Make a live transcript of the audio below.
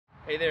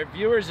Hey there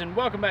viewers, and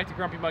welcome back to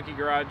Grumpy Monkey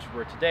Garage,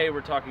 where today we're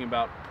talking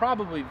about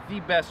probably the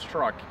best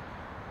truck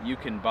you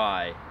can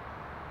buy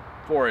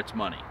for its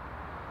money.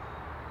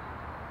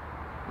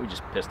 We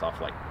just pissed off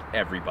like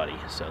everybody,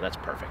 so that's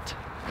perfect.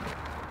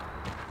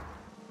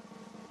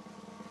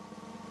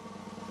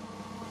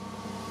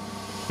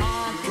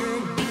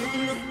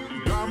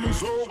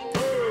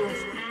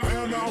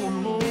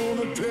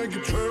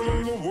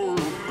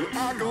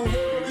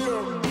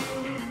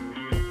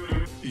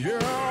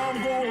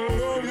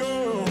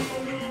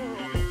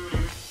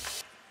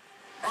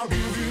 I'll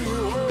give you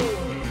all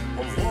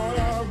of what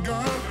I've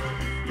got.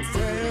 The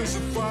fancy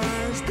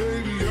finds,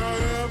 baby, I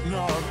have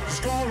not.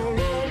 Just gonna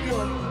love you.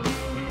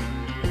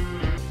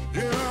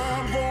 Yeah,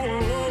 I'm gonna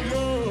love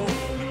you.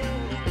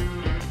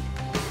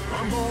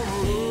 I'm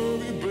gonna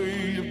love you,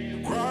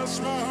 baby. Cross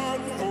my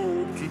heart and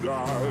hope to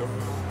die.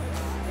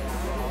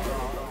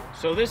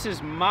 So this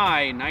is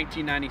my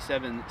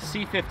 1997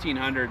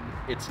 C1500.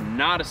 It's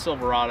not a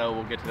Silverado.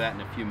 We'll get to that in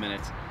a few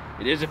minutes.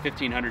 It is a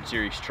 1500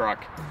 series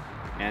truck.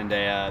 And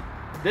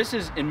this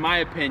is, in my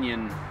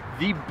opinion,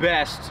 the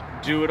best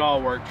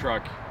do-it-all work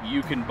truck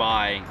you can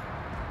buy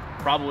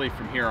probably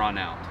from here on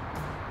out.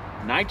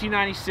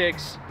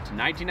 1996 to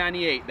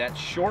 1998, that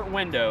short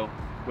window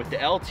with the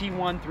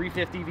LT1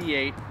 350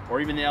 V8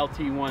 or even the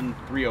LT1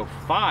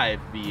 305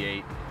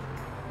 V8,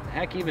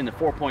 heck, even the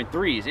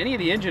 4.3s, any of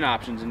the engine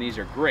options in these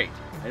are great.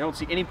 I don't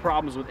see any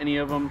problems with any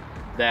of them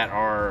that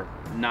are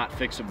not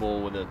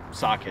fixable with a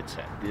socket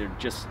set. They're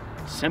just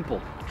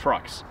simple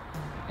trucks.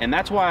 And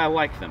that's why I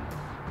like them.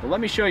 But let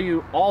me show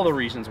you all the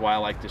reasons why I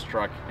like this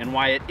truck and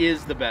why it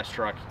is the best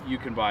truck you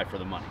can buy for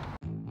the money.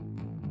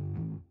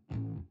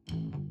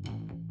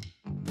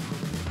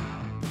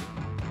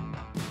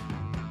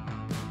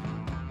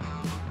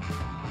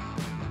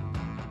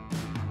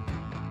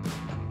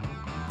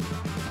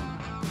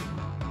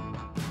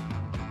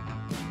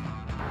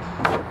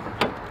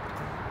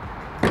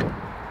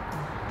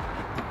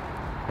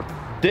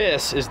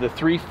 This is the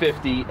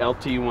 350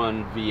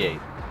 LT1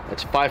 V8.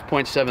 It's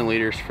 5.7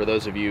 liters for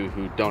those of you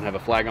who don't have a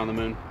flag on the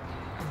moon.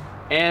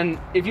 And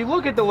if you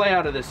look at the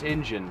layout of this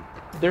engine,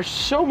 there's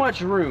so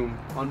much room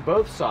on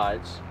both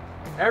sides.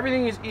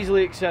 Everything is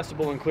easily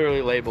accessible and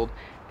clearly labeled.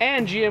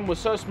 And GM was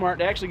so smart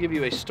to actually give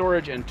you a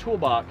storage and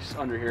toolbox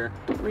under here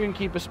where you can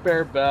keep a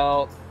spare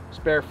belt,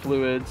 spare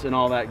fluids, and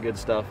all that good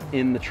stuff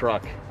in the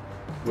truck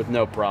with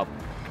no problem.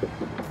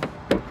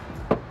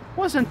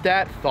 Wasn't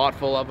that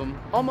thoughtful of them?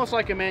 Almost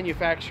like a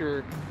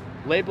manufacturer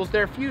labels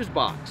their fuse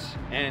box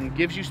and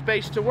gives you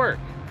space to work.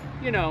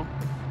 You know,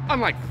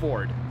 unlike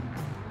Ford.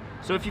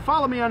 So if you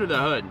follow me under the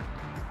hood,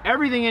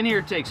 everything in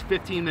here takes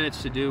 15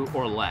 minutes to do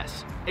or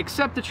less,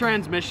 except the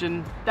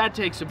transmission. That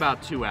takes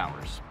about 2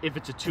 hours if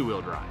it's a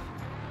two-wheel drive.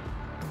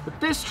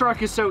 But this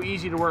truck is so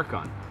easy to work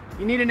on.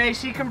 You need an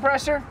AC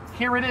compressor?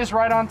 Here it is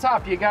right on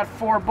top. You got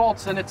 4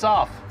 bolts and it's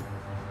off.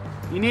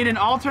 You need an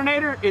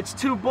alternator? It's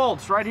 2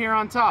 bolts right here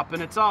on top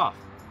and it's off.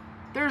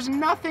 There's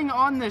nothing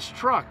on this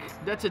truck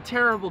that's a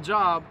terrible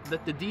job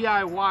that the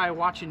DIY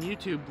watching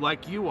YouTube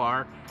like you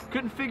are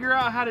couldn't figure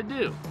out how to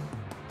do.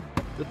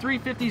 The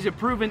 350 is a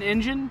proven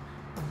engine,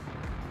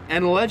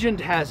 and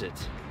legend has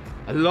it,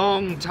 a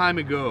long time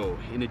ago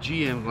in a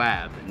GM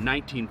lab in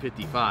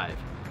 1955,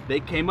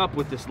 they came up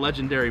with this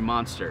legendary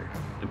monster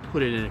and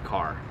put it in a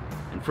car.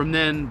 And from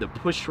then, the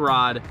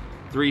pushrod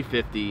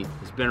 350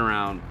 has been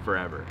around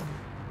forever.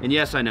 And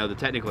yes, I know the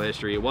technical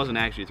history, it wasn't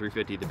actually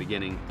 350 at the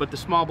beginning, but the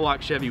small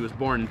block Chevy was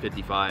born in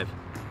 55,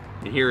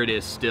 and here it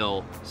is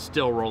still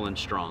rolling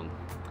strong.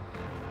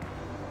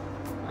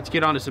 Let's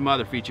get on to some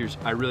other features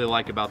I really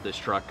like about this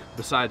truck,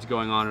 besides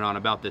going on and on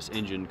about this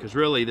engine, because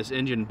really this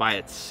engine by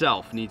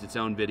itself needs its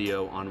own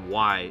video on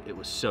why it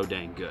was so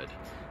dang good.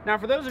 Now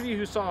for those of you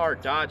who saw our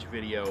Dodge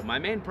video, my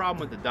main problem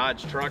with the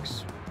Dodge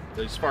trucks,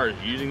 as far as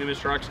using them as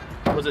trucks,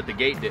 was that the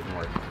gate didn't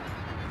work.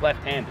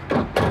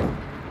 Left-handed.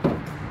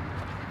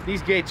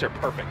 These gates are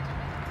perfect.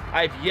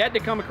 I've yet to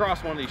come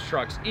across one of these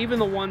trucks, even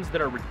the ones that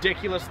are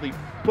ridiculously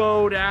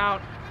bowed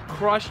out,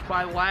 crushed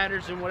by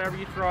ladders and whatever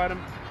you throw at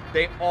them,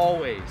 they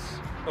always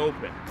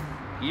open.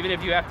 Even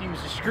if you have to use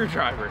a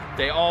screwdriver,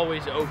 they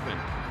always open.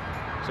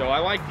 So I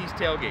like these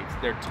tailgates.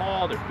 They're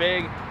tall, they're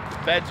big,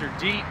 the beds are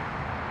deep.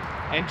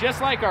 And just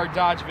like our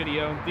Dodge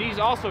video, these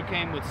also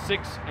came with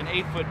 6 and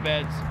 8 foot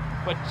beds,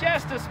 but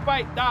just to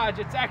spite Dodge,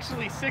 it's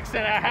actually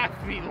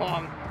 6.5 feet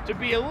long to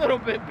be a little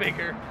bit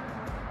bigger,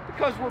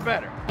 because we're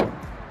better.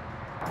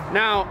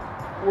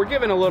 Now, we're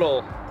giving a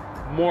little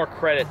more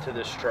credit to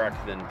this truck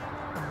than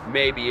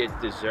maybe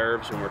it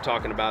deserves when we're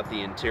talking about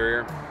the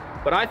interior,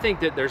 but I think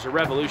that there's a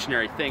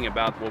revolutionary thing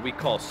about what we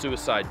call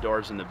suicide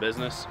doors in the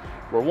business,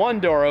 where one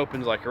door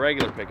opens like a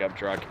regular pickup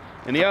truck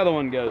and the other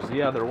one goes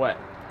the other way.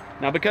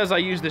 Now, because I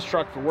use this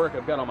truck for work,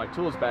 I've got all my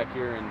tools back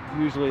here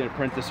and usually an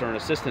apprentice or an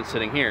assistant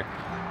sitting here,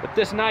 but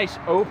this nice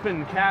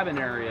open cabin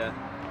area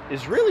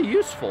is really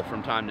useful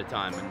from time to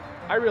time, and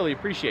I really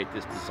appreciate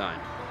this design.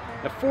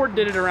 Now, Ford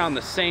did it around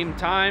the same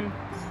time,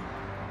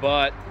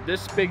 but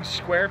this big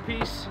square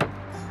piece,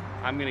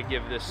 I'm gonna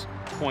give this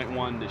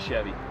 0.1 to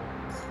Chevy.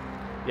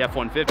 The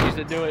F-150s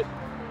that do it,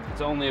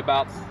 It's only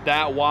about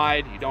that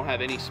wide. You don't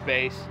have any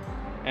space.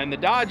 And the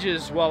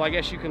Dodges, well, I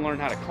guess you can learn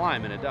how to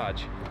climb in a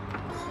Dodge.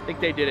 I think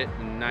they did it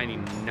in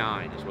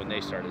 '99 is when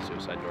they started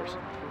suicide doors.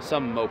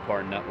 Some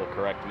Mopar nut will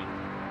correct me.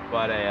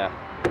 But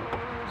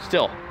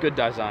still, good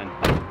design.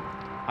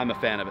 I'm a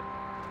fan of it.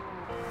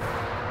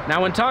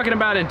 Now, when talking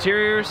about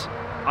interiors,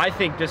 I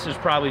think this is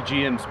probably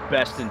GM's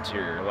best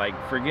interior. Like,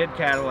 forget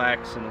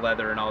Cadillacs and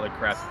leather and all the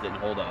crap that didn't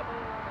hold up.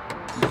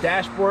 The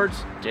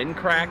dashboards didn't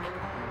crack.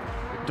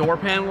 The door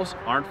panels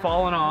aren't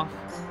falling off.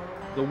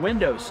 The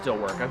windows still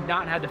work. I've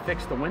not had to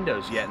fix the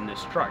windows yet in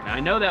this truck. Now, I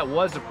know that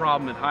was a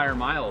problem at higher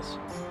miles,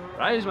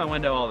 but I use my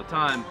window all the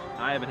time.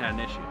 I haven't had an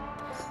issue.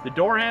 The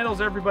door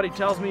handles, everybody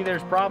tells me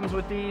there's problems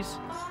with these.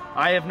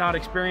 I have not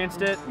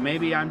experienced it.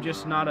 Maybe I'm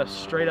just not a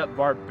straight up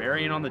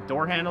barbarian on the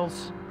door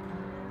handles,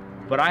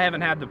 but I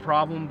haven't had the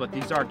problem. But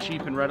these are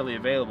cheap and readily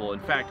available. In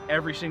fact,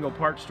 every single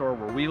parts store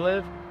where we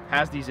live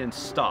has these in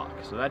stock.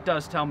 So that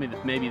does tell me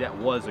that maybe that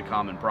was a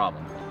common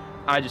problem.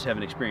 I just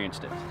haven't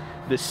experienced it.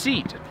 The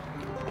seat.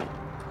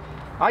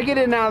 I get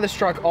in and out of this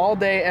truck all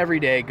day, every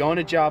day, going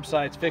to job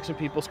sites, fixing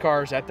people's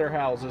cars at their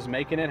houses,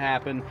 making it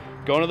happen,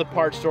 going to the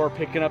parts store,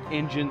 picking up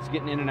engines,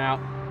 getting in and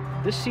out.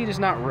 This seat is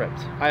not ripped.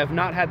 I have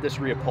not had this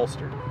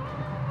reupholstered.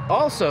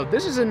 Also,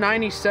 this is a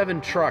 '97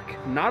 truck,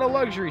 not a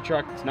luxury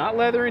truck. It's not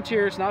leather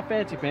interior, it's not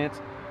fancy pants.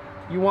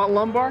 You want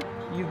lumbar?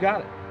 You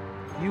got it.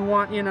 You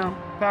want, you know,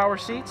 power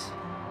seats?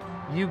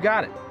 You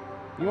got it.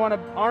 You want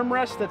an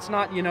armrest that's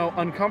not, you know,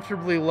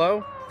 uncomfortably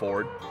low?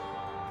 Ford.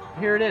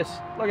 Here it is.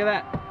 Look at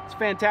that. It's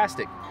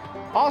fantastic.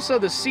 Also,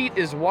 the seat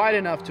is wide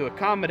enough to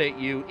accommodate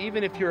you,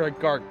 even if you're a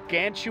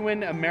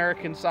gargantuan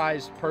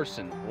American-sized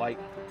person. Like,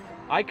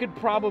 I could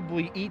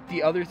probably eat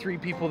the other 3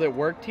 people that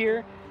worked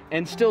here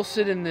and still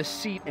sit in this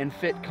seat and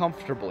fit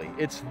comfortably.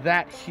 It's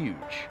that huge.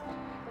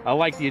 I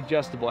like the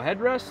adjustable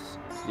headrests.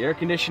 The air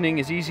conditioning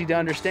is easy to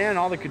understand.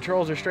 All the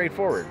controls are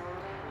straightforward.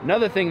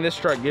 Another thing this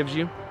truck gives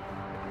you,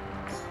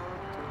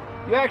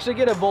 you actually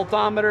get a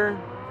voltometer,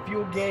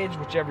 fuel gauge,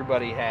 which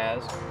everybody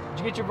has. But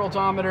you get your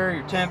voltometer,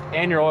 your temp,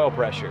 and your oil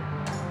pressure.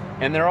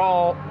 And they're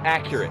all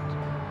accurate.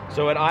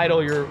 So at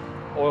idle, your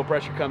oil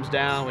pressure comes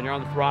down. When you're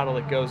on the throttle,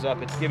 it goes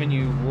up. It's giving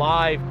you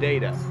live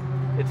data.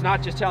 It's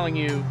not just telling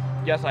you,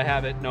 yes, I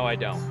have it, no, I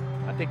don't.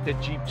 I think the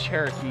Jeep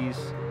Cherokees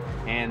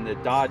and the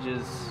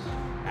Dodges,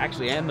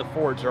 actually, and the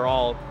Fords are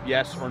all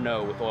yes or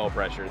no with oil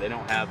pressure. They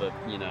don't have a,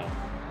 you know,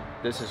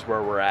 this is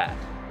where we're at.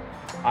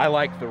 I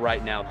like the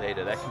right now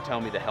data. That can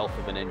tell me the health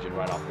of an engine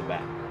right off the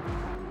bat.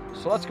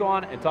 So let's go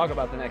on and talk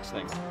about the next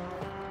thing.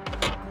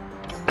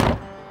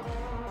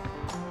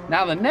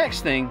 Now the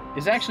next thing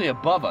is actually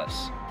above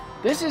us.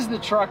 This is the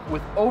truck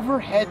with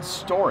overhead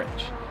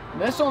storage.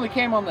 This only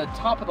came on the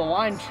top of the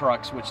line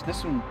trucks, which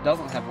this one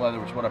doesn't have leather,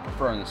 which is what I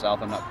prefer in the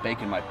South. I'm not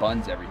baking my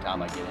buns every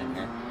time I get in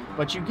here.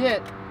 But you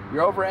get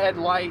your overhead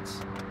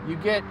lights, you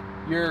get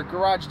your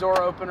garage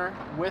door opener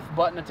with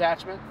button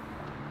attachment,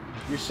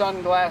 your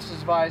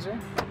sunglasses visor,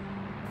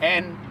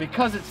 and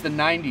because it's the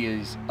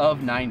 90s of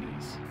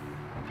 90s,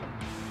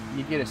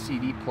 you get a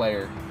CD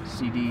player,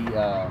 CD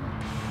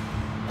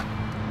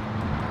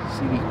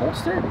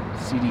holster,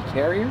 CD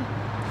carrier,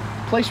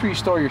 place where you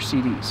store your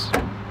CDs.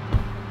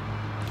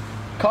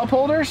 Cup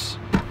holders,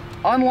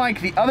 unlike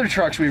the other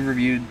trucks we've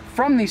reviewed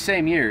from these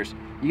same years,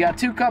 you got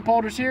 2 cup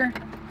holders here,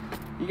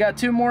 you got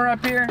 2 more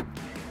up here,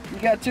 you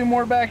got 2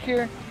 more back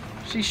here.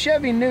 See,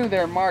 Chevy knew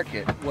their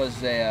market was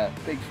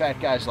big fat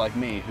guys like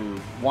me who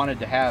wanted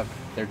to have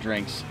their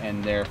drinks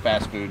and their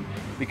fast food,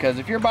 because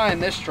if you're buying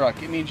this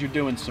truck, it means you're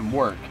doing some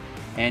work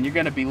and you're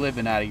gonna be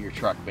living out of your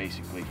truck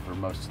basically for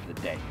most of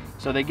the day.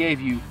 So they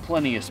gave you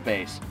plenty of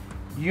space.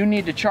 You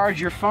need to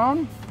charge your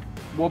phone?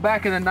 Well,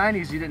 back in the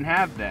 90s, you didn't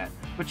have that,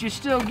 but you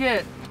still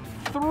get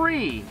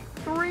three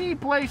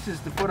places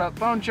to put up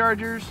phone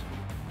chargers,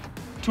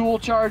 tool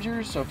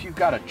chargers. So if you've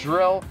got a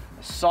drill,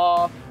 a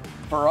saw,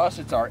 for us,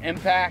 it's our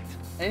impact.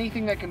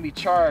 Anything that can be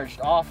charged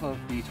off of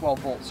the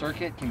 12-volt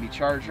circuit can be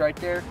charged right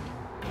there,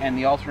 and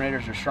the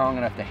alternators are strong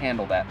enough to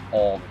handle that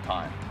all the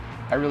time.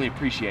 I really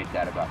appreciate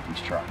that about these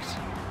trucks.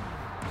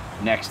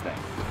 Next thing.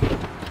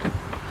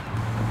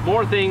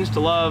 More things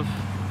to love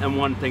and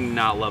one thing to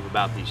not love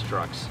about these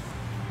trucks.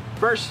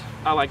 First,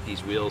 I like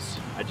these wheels.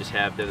 I just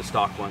have, they're the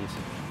stock ones.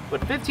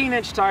 But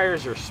 15-inch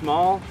tires are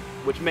small,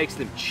 which makes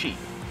them cheap.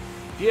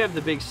 If you have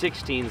the big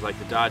 16s like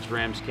the Dodge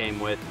Rams came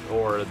with,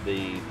 or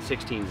the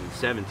 16s and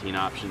 17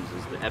 options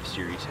as the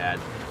F-Series had,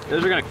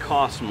 those are gonna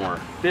cost more.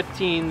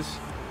 15s,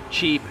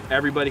 cheap,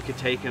 everybody could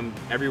take them,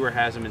 everywhere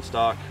has them in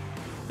stock.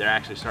 They're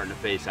actually starting to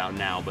phase out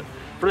now, but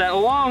for that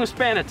long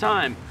span of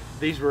time,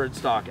 these were in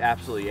stock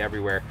absolutely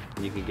everywhere,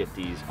 and you can get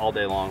these all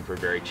day long for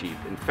very cheap.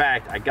 In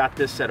fact, I got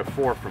this set of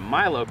 4 from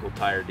my local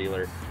tire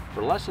dealer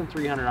for less than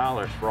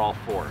 $300 for all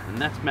 4, and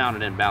that's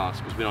mounted in balance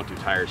because we don't do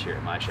tires here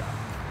at my shop.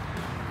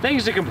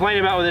 Things to complain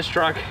about with this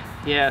truck,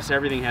 yes,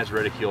 everything has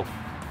ridicule.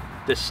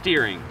 The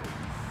steering,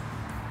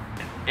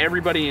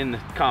 everybody in the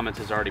comments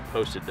has already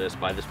posted this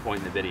by this point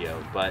in the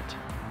video, but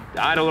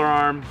the idler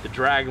arm, the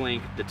drag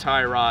link, the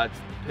tie rods,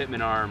 the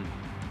pitman arm,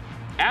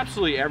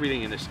 absolutely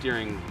everything in the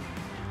steering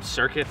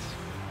circuits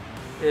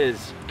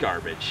is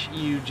garbage.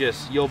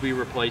 You'll be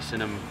replacing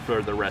them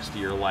for the rest of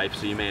your life,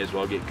 so you may as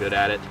well get good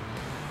at it.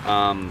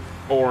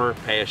 Or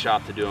pay a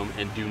shop to do them,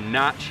 and do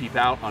not cheap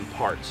out on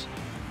parts.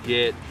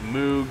 Get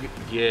Moog,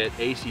 get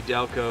AC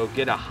Delco,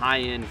 get a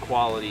high-end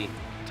quality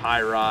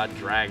tie rod,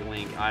 drag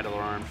link, idler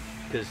arm,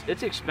 because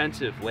it's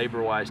expensive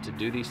labor-wise to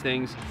do these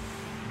things.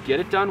 Get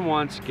it done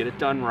once, get it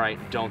done right,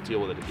 don't deal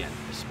with it again,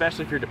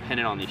 especially if you're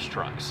dependent on these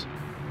trucks.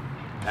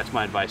 That's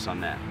my advice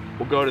on that.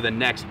 We'll go to the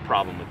next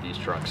problem with these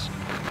trucks.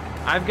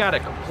 I've got a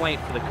complaint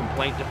for the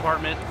complaint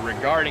department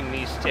regarding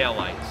these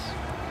taillights.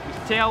 These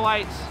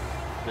taillights,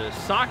 the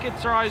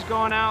sockets are always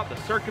going out, the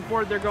circuit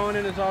board they're going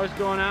in is always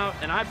going out,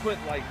 and I put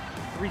like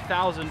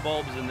 3,000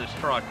 bulbs in this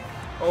truck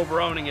over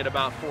owning it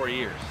about 4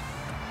 years.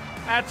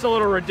 That's a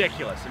little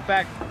ridiculous. In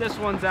fact, this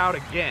one's out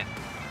again.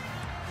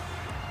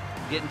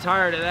 Getting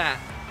tired of that.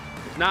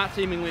 There's not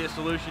seemingly a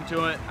solution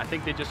to it. I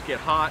think they just get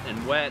hot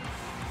and wet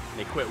and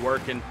they quit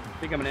working. I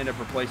think I'm gonna end up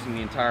replacing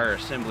the entire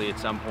assembly at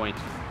some point.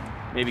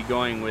 Maybe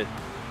going with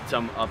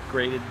some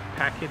upgraded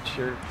package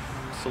or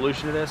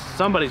solution to this.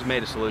 Somebody's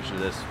made a solution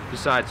to this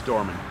besides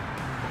Dorman.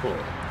 Cool.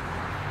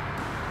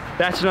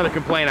 That's another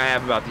complaint I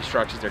have about these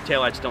trucks, is their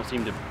taillights don't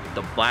seem to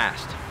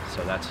blast.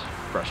 So that's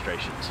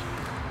frustrations.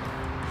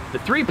 The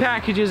 3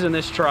 packages in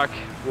this truck,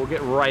 we'll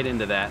get right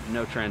into that.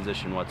 No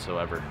transition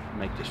whatsoever.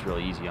 Make this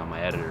really easy on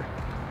my editor.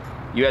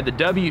 You had the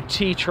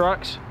WT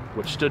trucks,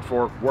 which stood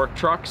for work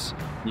trucks.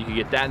 You could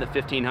get that in the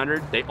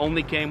 1500. They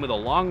only came with a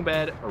long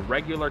bed, a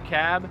regular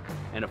cab,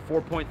 and a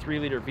 4.3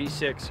 liter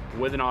V6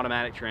 with an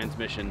automatic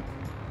transmission.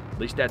 At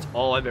least that's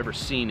all I've ever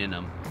seen in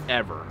them,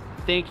 ever.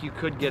 I think you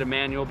could get a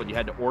manual, but you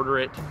had to order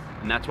it,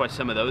 and that's why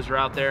some of those are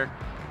out there.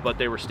 But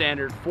they were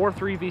standard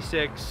 4.3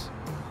 V6,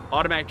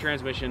 automatic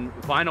transmission,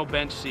 vinyl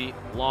bench seat,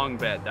 long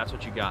bed. That's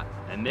what you got.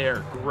 And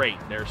they're great.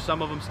 There's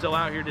some of them still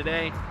out here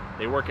today.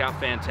 They work out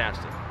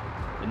fantastic.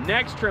 The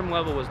next trim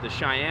level was the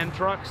Cheyenne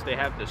trucks. They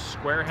have the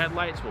square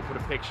headlights. We'll put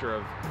a picture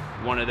of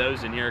one of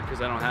those in here because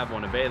I don't have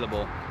one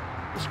available.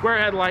 The square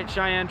headlight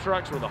Cheyenne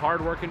trucks were the hard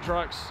working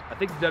trucks. I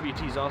think the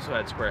WTs also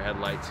had square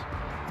headlights.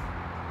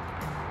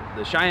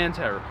 The Cheyennes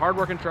are hard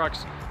working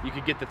trucks. You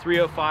could get the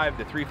 305,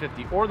 the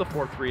 350, or the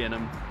 4.3 in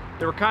them.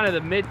 They were kind of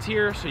the mid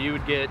tier, so you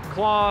would get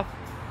cloth.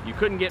 You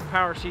couldn't get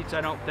power seats,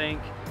 I don't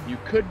think. You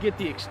could get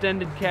the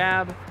extended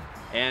cab,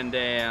 and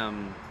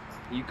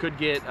you could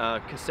get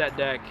a cassette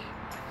deck.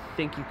 I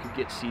think you could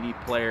get CD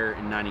player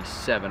in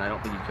 97. I don't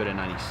think you could in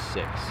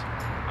 96.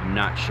 I'm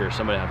not sure,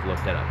 somebody have to look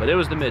that up. But it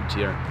was the mid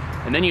tier.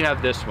 And then you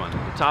have this one,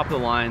 the top of the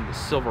line, the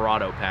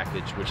Silverado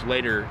package, which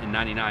later in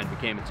 99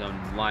 became its own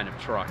line of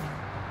truck.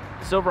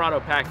 The Silverado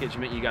package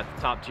meant you got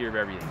the top tier of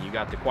everything. You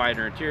got the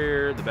quieter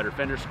interior, the better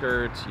fender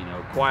skirts, you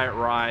know, quiet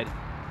ride.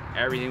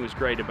 Everything was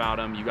great about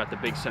them. You got the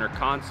big center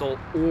console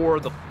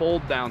or the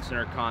fold down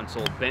center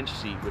console bench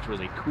seat, which was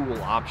a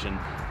cool option.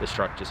 This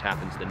truck just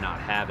happens to not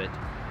have it.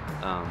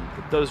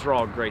 But those are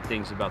all great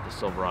things about the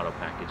Silverado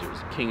package. It was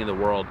king of the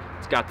world.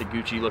 It's got the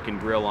Gucci looking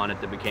grill on it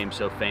that became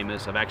so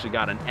famous. I've actually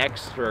got an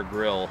extra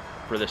grill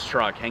for this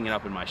truck hanging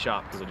up in my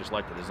shop because I just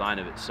like the design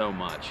of it so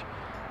much.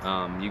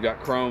 You got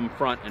chrome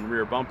front and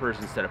rear bumpers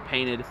instead of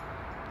painted.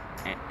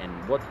 And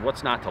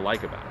what's not to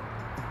like about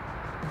it?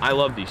 I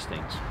love these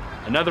things.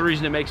 Another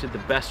reason it makes it the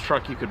best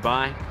truck you could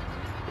buy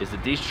is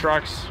that these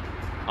trucks,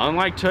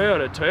 unlike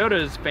Toyota,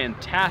 Toyota is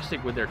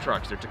fantastic with their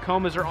trucks. Their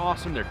Tacomas are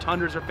awesome, their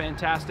Tundras are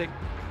fantastic.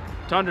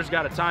 Tundra's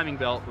got a timing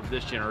belt of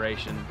this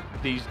generation.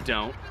 These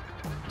don't.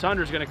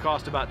 Tundra's gonna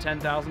cost about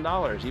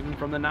 $10,000, even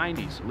from the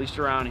 90s, at least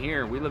around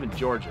here. We live in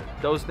Georgia.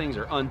 Those things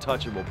are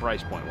untouchable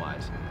price point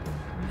wise.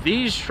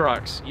 These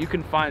trucks, you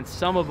can find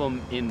some of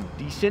them in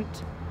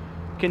decent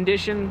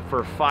condition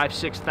for $5,000,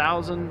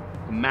 $6,000.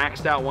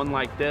 Maxed out one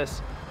like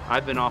this.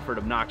 I've been offered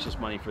obnoxious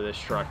money for this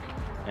truck,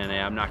 and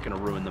I'm not going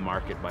to ruin the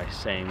market by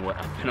saying what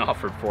I've been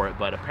offered for it,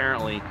 but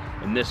apparently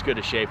in this good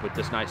a shape with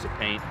this nice of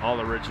paint, all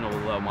original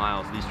low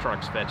miles, these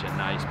trucks fetch a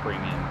nice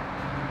premium.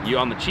 You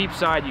on the cheap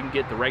side, you can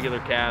get the regular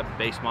cab,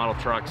 base model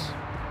trucks,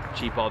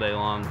 cheap all day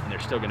long, and they're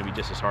still going to be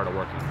just as hard of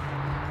working.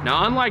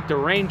 Now, unlike the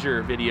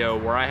Ranger video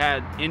where I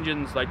had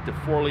engines like the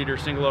 4-liter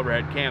single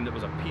overhead cam that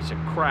was a piece of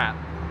crap,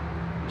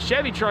 the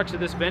Chevy trucks of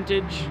this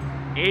vintage,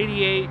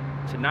 88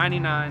 to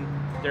 99,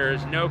 there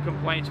is no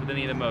complaints with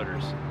any of the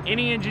motors.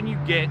 Any engine you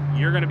get,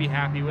 you're gonna be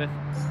happy with.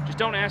 Just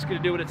don't ask it to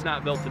do what it's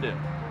not built to do.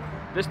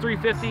 This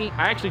 350,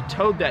 I actually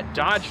towed that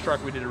Dodge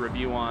truck we did a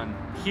review on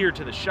here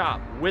to the shop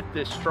with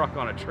this truck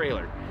on a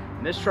trailer.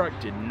 And this truck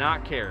did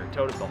not care.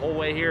 Towed it the whole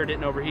way here,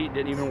 didn't overheat,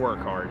 didn't even work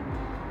hard.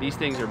 These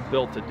things are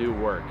built to do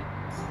work.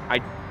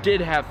 I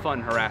did have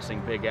fun harassing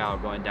Big Al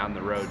going down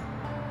the road.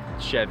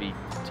 Chevy,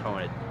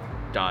 Daytona,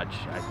 Dodge.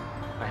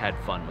 I had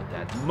fun with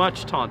that.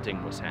 Much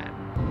taunting was had.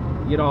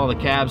 You get all the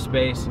cab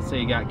space. Let's say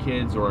you got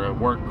kids or a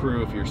work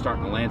crew, if you're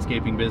starting a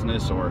landscaping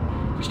business or if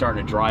you're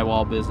starting a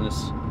drywall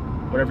business,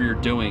 whatever you're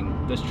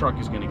doing, this truck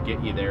is going to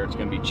get you there. It's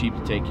going to be cheap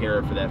to take care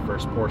of for that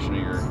first portion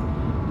of your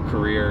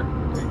career.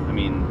 I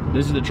mean,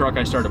 this is the truck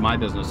I started my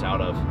business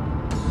out of.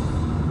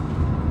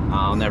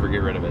 I'll never get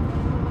rid of it.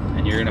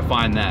 And you're going to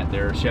find that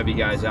there are Chevy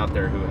guys out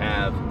there who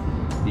have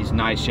these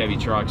nice Chevy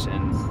trucks,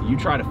 and you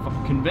try to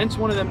convince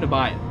one of them to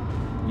buy it,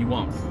 you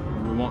won't.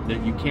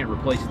 You can't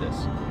replace this.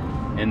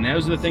 And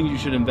those are the things you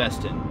should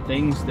invest in.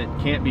 Things that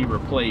can't be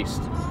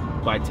replaced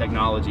by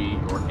technology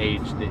or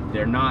age.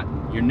 They're not,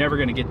 you're never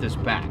gonna get this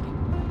back.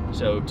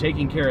 So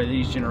taking care of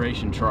these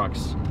generation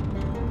trucks,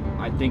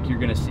 I think you're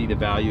gonna see the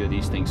value of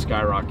these things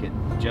skyrocket,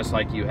 just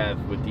like you have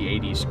with the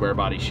 80s square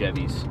body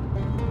Chevys,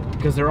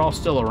 because they're all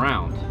still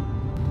around.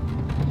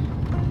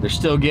 They're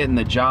still getting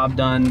the job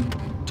done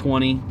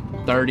 20,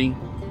 30.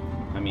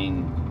 I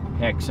mean,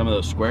 heck, some of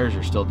those squares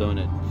are still doing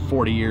it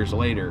 40 years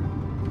later,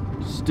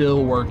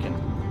 still working.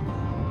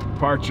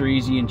 Parts are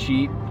easy and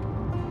cheap.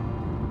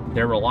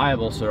 They're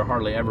reliable, so they're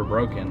hardly ever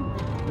broken.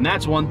 And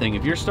that's one thing,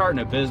 if you're starting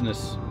a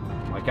business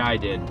like I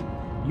did,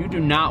 you do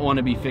not want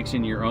to be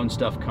fixing your own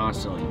stuff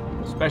constantly,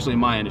 especially in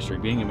my industry,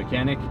 being a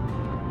mechanic.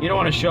 You don't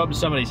want to show up to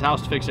somebody's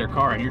house to fix their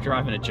car and you're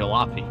driving a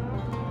jalopy.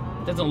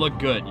 It doesn't look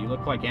good. You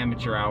look like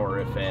amateur hour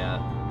if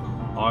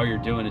all you're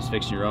doing is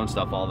fixing your own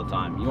stuff all the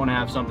time. You want to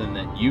have something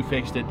that you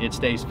fixed it, it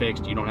stays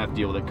fixed, you don't have to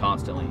deal with it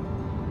constantly.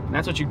 And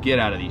that's what you get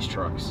out of these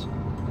trucks.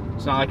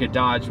 It's not like a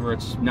Dodge where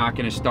it's not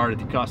going to start at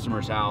the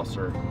customer's house,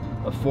 or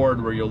a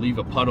Ford where you'll leave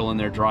a puddle in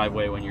their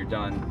driveway when you're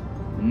done.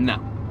 No,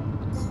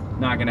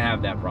 not going to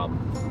have that problem.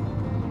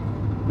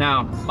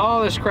 Now,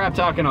 all this crap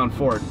talking on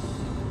Ford,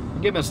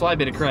 I'll give them a slight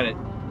bit of credit.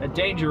 That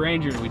Danger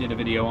Ranger we did a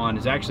video on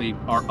is actually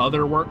our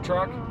other work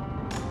truck.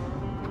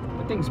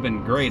 That thing's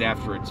been great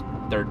after its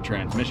third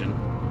transmission.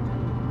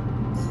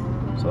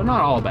 So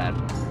not all bad.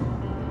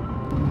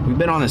 We've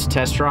been on this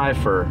test drive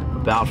for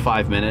about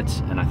 5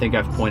 minutes, and I think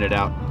I've pointed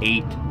out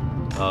 8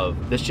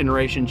 of this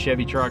generation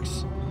Chevy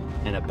trucks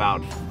and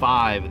about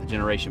 5 of the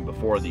generation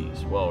before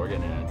these. Well, we're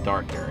getting in a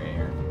dark area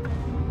here.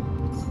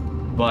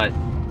 But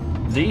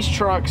these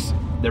trucks,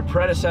 their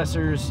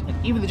predecessors,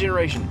 and even the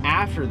generation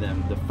after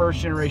them, the first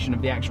generation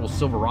of the actual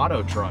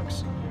Silverado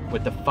trucks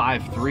with the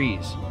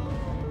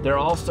 5.3s, they're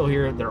all still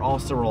here, they're all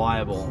still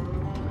reliable.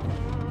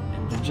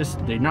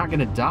 They're not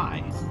gonna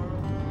die.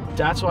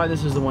 That's why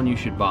this is the one you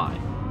should buy.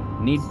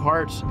 Need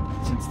parts?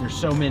 Since there's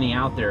so many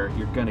out there,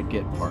 you're gonna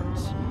get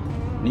parts.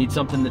 Need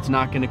something that's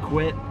not gonna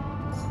quit?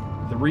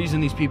 The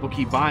reason these people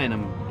keep buying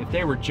them, if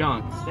they were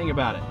junk, think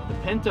about it. The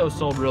Pinto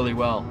sold really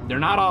well. They're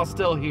not all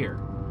still here.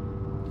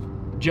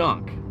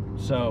 Junk.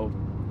 So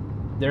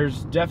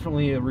there's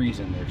definitely a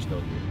reason they're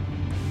still here.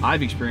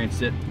 I've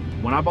experienced it.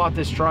 When I bought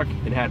this truck,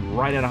 it had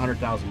right at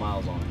 100,000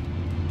 miles on it.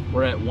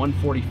 We're at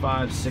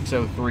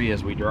 145,603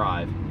 as we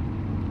drive.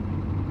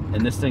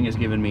 And this thing has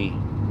given me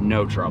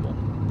no trouble.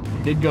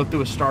 It did go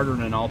through a starter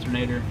and an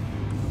alternator,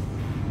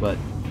 but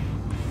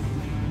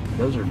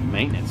those are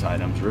maintenance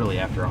items really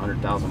after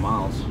 100,000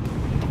 miles.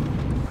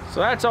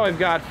 So that's all I've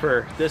got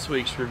for this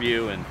week's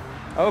review, and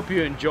I hope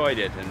you enjoyed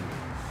it, and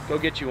go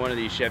get you one of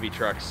these Chevy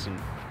trucks, and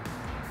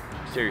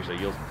seriously,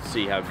 you'll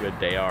see how good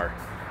they are.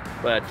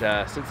 But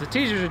since the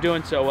teasers are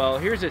doing so well,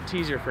 here's a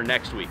teaser for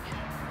next week.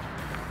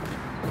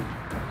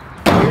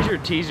 Here's your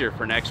teaser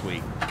for next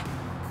week.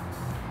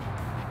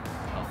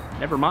 Oh,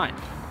 never mind.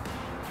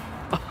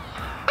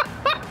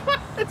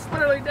 It's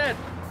literally dead.